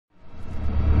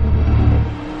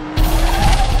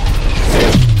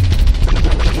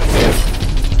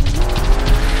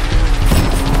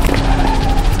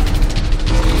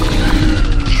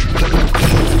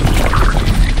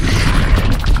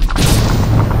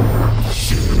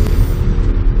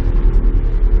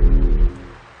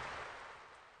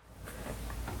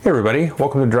everybody,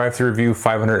 welcome to Drive-Thru Review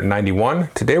 591.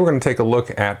 Today we're going to take a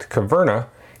look at Caverna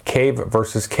Cave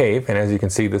versus Cave, and as you can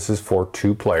see this is for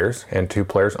 2 players and 2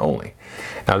 players only.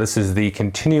 Now this is the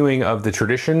continuing of the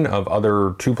tradition of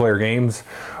other 2-player games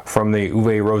from the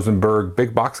Uwe Rosenberg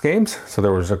big box games. So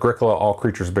there was Agricola, All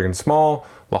Creatures Big and Small,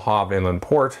 Le Havre, Inland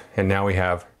Port, and now we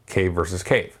have Cave versus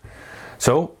Cave.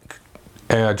 So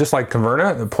just like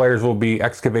Caverna, the players will be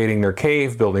excavating their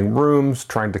cave, building rooms,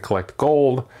 trying to collect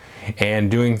gold, and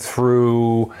doing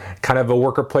through kind of a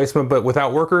worker placement but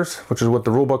without workers, which is what the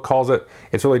rulebook calls it.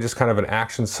 It's really just kind of an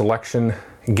action selection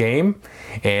game.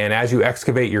 And as you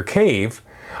excavate your cave,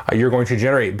 you're going to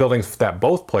generate buildings that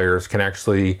both players can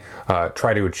actually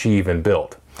try to achieve and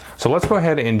build. So let's go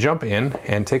ahead and jump in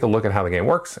and take a look at how the game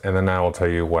works, and then I will tell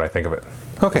you what I think of it.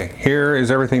 Okay, here is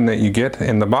everything that you get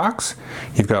in the box.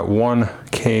 You've got 1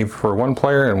 cave for 1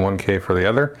 player and 1 cave for the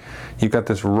other. You've got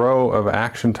this row of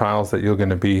action tiles that you're going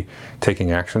to be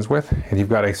taking actions with, and you've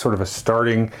got a sort of a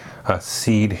starting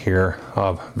seed here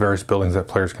of various buildings that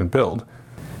players can build.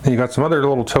 And you've got some other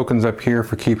little tokens up here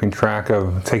for keeping track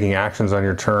of taking actions on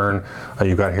your turn.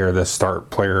 You've got here this start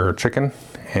player chicken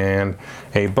and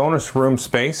a bonus room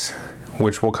space,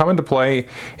 which will come into play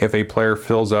if a player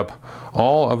fills up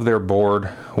all of their board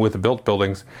with built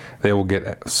buildings. They will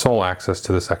get sole access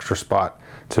to this extra spot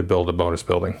to build a bonus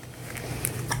building.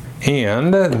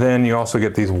 And then you also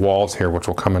get these walls here, which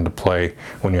will come into play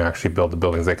when you actually build the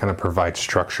buildings. They kind of provide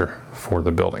structure for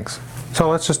the buildings. So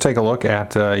let's just take a look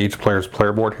at each player's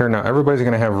player board here. Now everybody's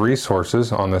going to have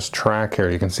resources on this track here.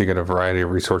 You can see you get a variety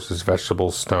of resources: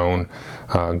 vegetables, stone,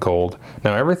 gold.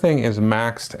 Now everything is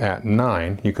maxed at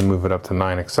 9. You can move it up to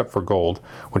 9 except for gold,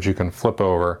 which you can flip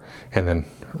over and then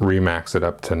remax it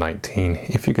up to 19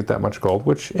 if you get that much gold,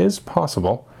 which is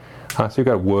possible. So you've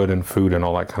got wood and food and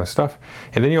all that kind of stuff.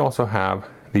 And then you also have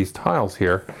these tiles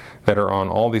here that are on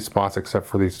all these spots except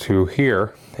for these 2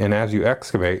 here. And as you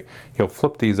excavate, you'll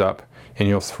flip these up and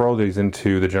you'll throw these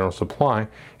into the general supply,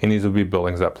 and these will be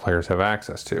buildings that players have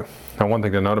access to. Now one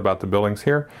thing to note about the buildings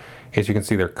here is you can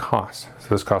see their costs. So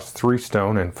this costs 3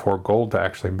 stone and 4 gold to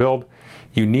actually build.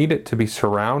 You need it to be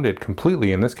surrounded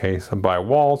completely, in this case, by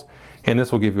walls, and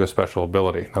this will give you a special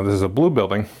ability. Now this is a blue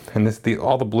building, and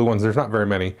all the blue ones, there's not very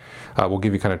many, will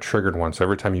give you kind of triggered ones. So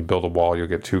every time you build a wall, you'll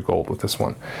get 2 gold with this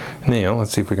one. Now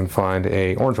let's see if we can find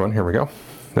a orange one. Here we go.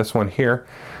 This one here,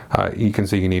 you can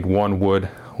see you need 1 wood,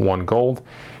 1 gold,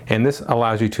 and this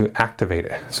allows you to activate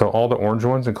it. So all the orange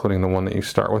ones, including the one that you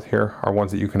start with here, are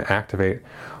ones that you can activate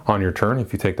on your turn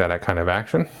if you take that kind of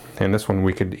action. And this one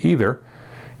we could either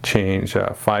change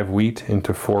 5 wheat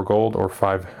into 4 gold or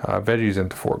 5 veggies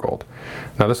into 4 gold.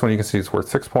 Now this one you can see is worth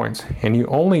 6 points, and you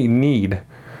only need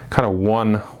kind of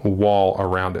 1 wall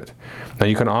around it. Now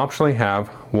you can optionally have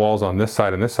walls on this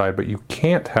side and this side, but you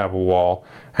can't have a wall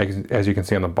as you can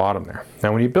see on the bottom there.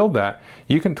 Now when you build that,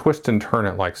 you can twist and turn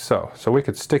it like so. So we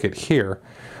could stick it here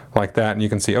like that, and you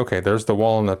can see, okay, there's the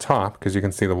wall on the top because you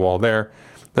can see the wall there.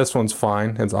 This one's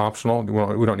fine, it's optional,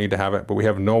 we don't need to have it, but we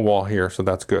have no wall here, so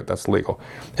that's good, that's legal.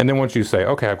 And then once you say,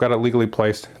 okay, I've got it legally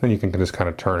placed, then you can just kind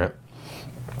of turn it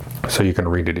so you can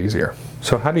read it easier.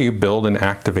 So how do you build and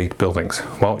activate buildings?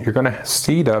 Well, you're going to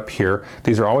seed up here.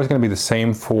 These are always going to be the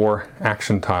same 4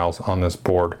 action tiles on this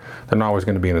board. They're not always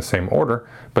going to be in the same order,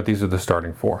 but these are the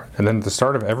starting 4. And then at the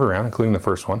start of every round, including the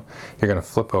first one, you're going to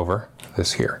flip over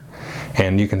this here.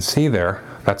 And you can see there,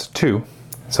 that's 2.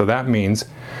 So that means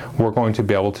we're going to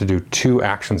be able to do 2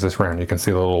 actions this round. You can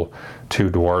see the little 2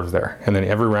 dwarves there. And then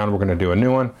every round we're going to do a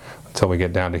new one until we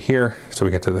get down to here. So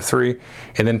we get to the 3.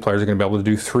 And then players are going to be able to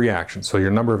do 3 actions. So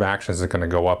your number of actions is going to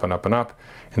go up and up and up.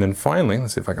 And then finally,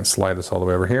 let's see if I can slide this all the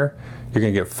way over here. You're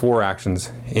going to get 4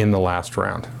 actions in the last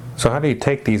round. So how do you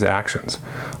take these actions?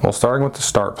 Well, starting with the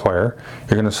start player,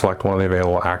 you're going to select one of the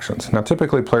available actions. Now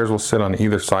typically players will sit on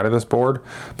either side of this board,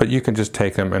 but you can just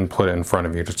take them and put it in front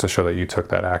of you just to show that you took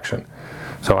that action.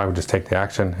 So I would just take the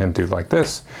action and do like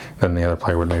this. Then the other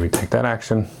player would maybe take that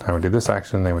action. I would do this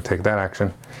action, they would take that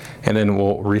action. And then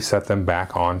we'll reset them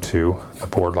back onto the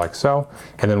board like so.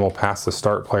 And then we'll pass the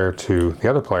start player to the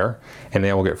other player, and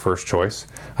they will get first choice.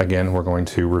 Again, we're going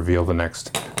to reveal the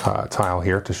next tile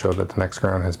here to show that the next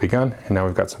round has begun. And now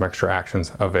we've got some extra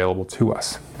actions available to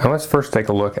us. Now let's first take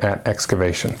a look at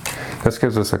excavation. This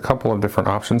gives us a couple of different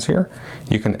options here.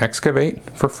 You can excavate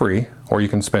for free, or you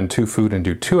can spend 2 food and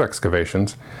do 2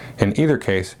 excavations. In either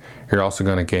case, you're also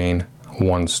going to gain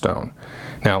 1 stone.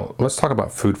 Now let's talk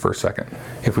about food for a second.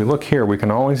 If we look here, we can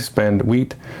always spend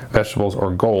wheat, vegetables,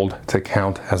 or gold to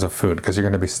count as a food because you're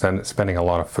going to be spending a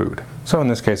lot of food. So in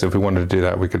this case, if we wanted to do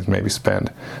that, we could maybe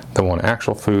spend the one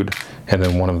actual food and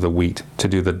then one of the wheat to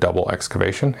do the double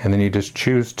excavation. And then you just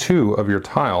choose 2 of your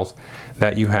tiles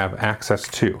that you have access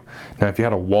to. Now if you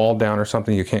had a wall down or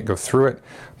something, you can't go through it,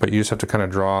 but you just have to kind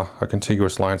of draw a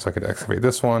contiguous line. So I could excavate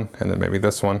this one and then maybe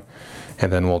this one,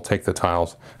 and then we'll take the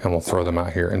tiles and we'll throw them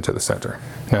out here into the center.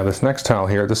 Now this next tile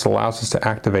here, this allows us to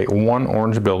activate 1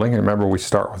 orange building. And remember, we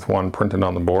start with 1 printed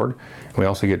on the board. We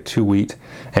also get 2 wheat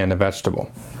and a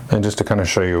vegetable. And just to kind of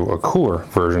show you a cooler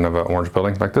version of an orange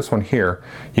building, like this one here,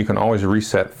 you can always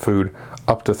reset food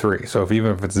up to 3. So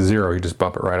even if it's 0, you just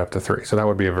bump it right up to 3. So that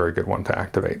would be a very good one to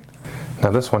activate.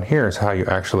 Now this one here is how you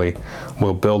actually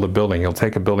will build a building. You'll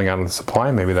take a building out of the supply,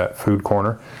 maybe that food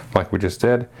corner like we just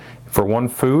did, for 1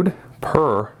 food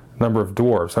per number of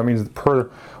dwarves. That means per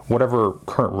whatever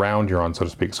current round you're on, so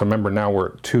to speak. So remember, now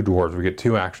we're at 2 dwarves. We get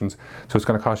 2 actions, so it's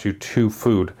going to cost you 2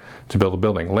 food to build a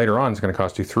building. Later on, it's going to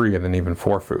cost you 3 and then even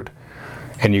 4 food.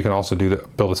 And you can also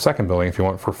build a second building if you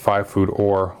want for 5 food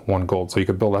or 1 gold. So you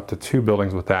could build up to 2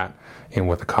 buildings with that, and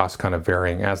with the cost kind of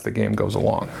varying as the game goes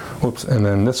along. Whoops, and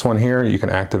then this one here, you can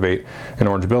activate an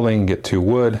orange building, get 2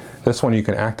 wood. This one you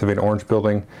can activate an orange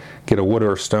building, get a wood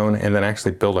or a stone, and then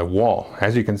actually build a wall.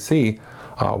 As you can see,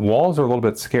 walls are a little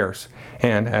bit scarce.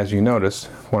 And as you noticed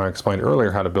when I explained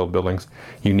earlier how to build buildings,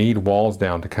 you need walls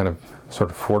down to kind of sort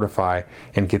of fortify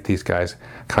and get these guys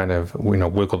kind of,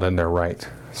 wiggled in there right.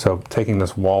 So taking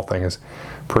this wall thing is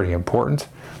pretty important.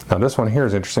 Now this one here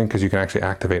is interesting because you can actually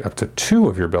activate up to 2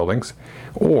 of your buildings,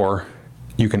 or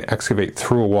you can excavate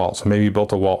through a wall. So maybe you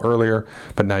built a wall earlier,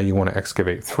 but now you want to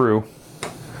excavate through.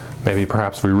 Maybe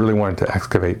perhaps we really wanted to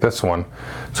excavate this one.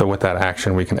 So with that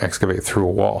action, we can excavate through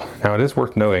a wall. Now it is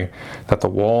worth noting that the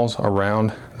walls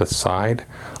around the side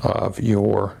of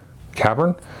your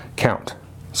cavern count.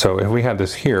 So if we had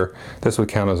this here, this would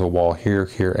count as a wall here,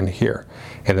 here, and here.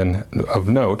 And then of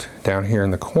note, down here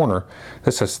in the corner,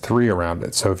 this has 3 around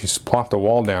it. So if you plop the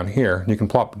wall down here, you can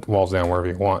plop walls down wherever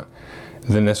you want,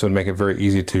 then this would make it very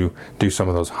easy to do some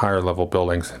of those higher level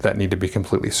buildings that need to be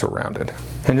completely surrounded.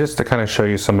 And just to kind of show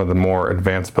you some of the more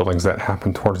advanced buildings that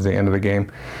happen towards the end of the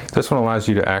game, this one allows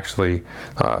you to actually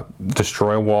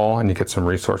destroy a wall and you get some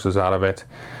resources out of it.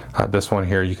 This one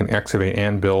here, you can excavate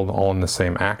and build all in the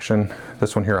same action.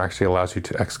 This one here actually allows you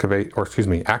to activate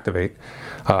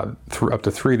through up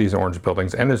to 3 of these orange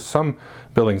buildings. And there's some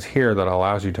buildings here that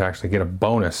allows you to actually get a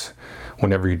bonus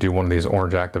whenever you do one of these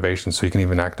orange activations, so you can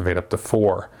even activate up to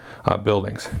 4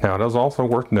 buildings. Now it is also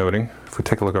worth noting, if we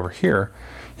take a look over here,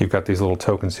 you've got these little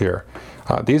tokens here.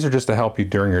 These are just to help you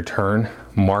during your turn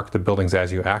mark the buildings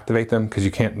as you activate them, because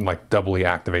you can't like doubly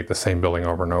activate the same building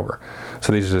over and over.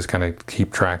 So these are just kind of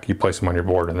keep track, you place them on your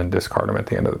board and then discard them at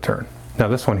the end of the turn. Now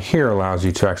this one here allows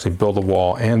you to actually build a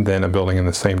wall and then a building in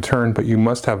the same turn, but you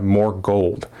must have more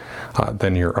gold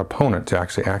than your opponent to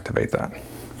actually activate that.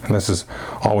 And this is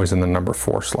always in the number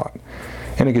 4 slot.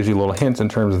 And it gives you little hints in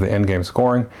terms of the end game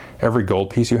scoring. Every gold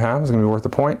piece you have is going to be worth a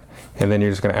point, and then you're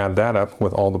just going to add that up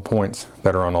with all the points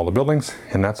that are on all the buildings,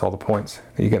 and that's all the points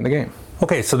that you get in the game.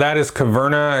 Okay, so that is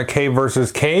Caverna Cave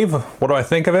versus Cave. What do I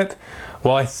think of it?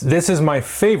 Well, this is my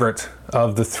favorite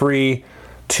of the 3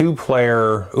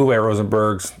 2-player Uwe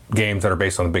Rosenberg's games that are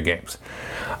based on the big games,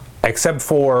 except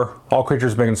for All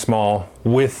Creatures Big and Small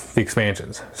with the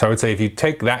expansions. So I would say if you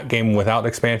take that game without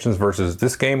expansions versus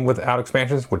this game without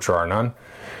expansions, which there are none,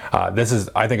 this is,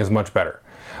 I think, is much better.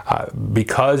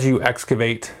 Because you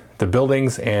excavate the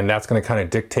buildings, and that's going to kind of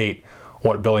dictate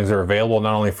what buildings are available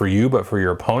not only for you but for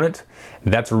your opponent,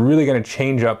 that's really going to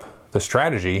change up the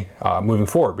strategy moving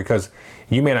forward, because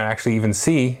you may not actually even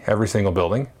see every single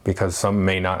building, because some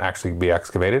may not actually be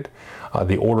excavated.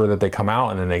 The order that they come out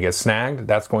and then they get snagged,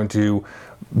 that's going to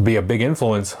be a big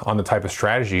influence on the type of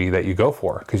strategy that you go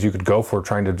for, because you could go for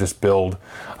trying to just build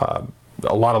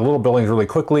a lot of little buildings really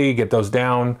quickly, get those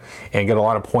down and get a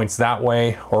lot of points that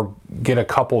way, or get a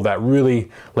couple that really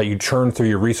let you churn through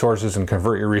your resources and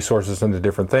convert your resources into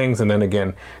different things, and then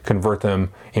again convert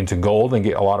them into gold and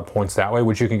get a lot of points that way,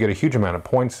 which you can get a huge amount of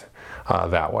points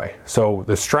that way. So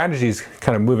the strategies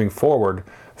kind of moving forward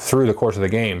through the course of the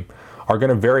game are going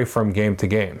to vary from game to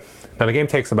game. Now the game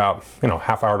takes about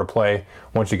half hour to play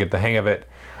once you get the hang of it.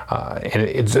 And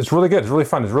it's really good. It's really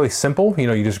fun. It's really simple.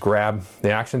 You just grab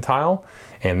the action tile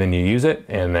and then you use it,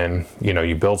 and then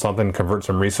you build something, convert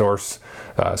some resource,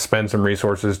 spend some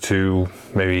resources to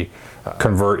maybe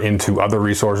convert into other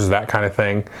resources, that kind of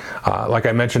thing. Like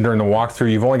I mentioned during the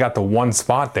walkthrough, you've only got the one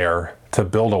spot there to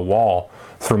build a wall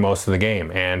through most of the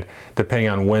game. And depending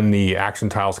on when the action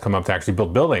tiles come up to actually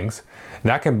build buildings,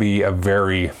 that can be a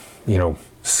very,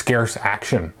 scarce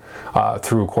action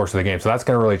through the course of the game. So that's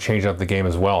going to really change up the game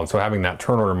as well. And so having that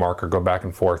turn order marker go back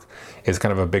and forth is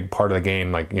kind of a big part of the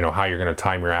game, like, how you're going to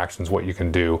time your actions, what you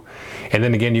can do. And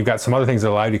then again, you've got some other things that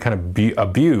allow you to kind of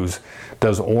abuse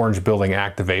those orange building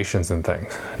activations and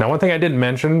things. Now, one thing I didn't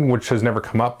mention, which has never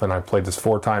come up, and I've played this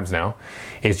 4 times now,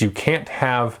 is you can't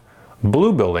have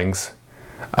blue buildings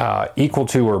equal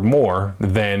to or more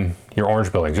than your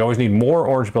orange buildings. You always need more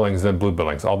orange buildings than blue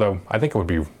buildings, although I think it would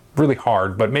be really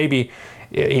hard, but maybe,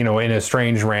 in a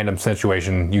strange random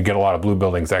situation, you get a lot of blue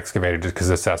buildings excavated just because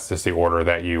that's just the order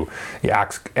that you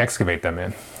excavate them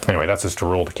in. Anyway, that's just a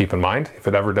rule to keep in mind if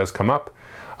it ever does come up.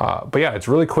 But yeah, it's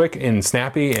really quick and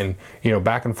snappy and,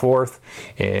 back and forth.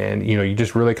 And, you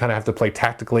just really kind of have to play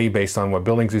tactically based on what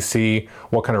buildings you see,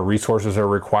 what kind of resources are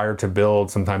required to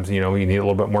build. Sometimes, you need a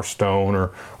little bit more stone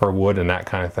or wood and that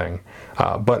kind of thing.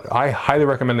 But I highly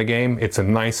recommend the game. It's a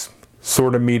nice,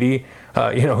 sort of meaty,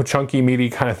 chunky, meaty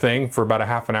kind of thing for about a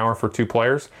half an hour for 2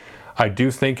 players. I do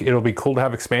think it'll be cool to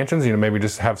have expansions, maybe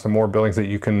just have some more buildings that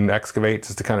you can excavate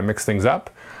just to kind of mix things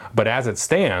up. But as it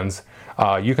stands,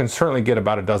 you can certainly get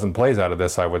about a dozen plays out of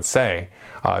this, I would say,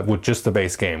 with just the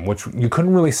base game, which you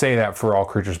couldn't really say that for All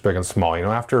Creatures Big and Small.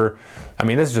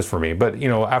 This is just for me, but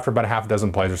after about a half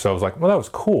dozen plays or so, I was like, well, that was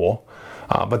cool.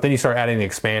 But then you start adding the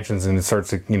expansions and it starts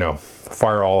to,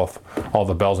 fire all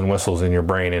the bells and whistles in your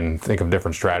brain and think of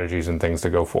different strategies and things to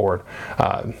go forward.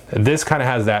 This kind of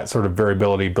has that sort of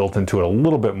variability built into it a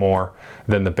little bit more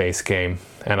than the base game.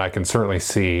 And I can certainly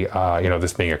see,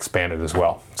 this being expanded as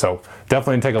well. So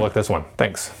definitely take a look at this one.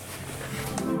 Thanks.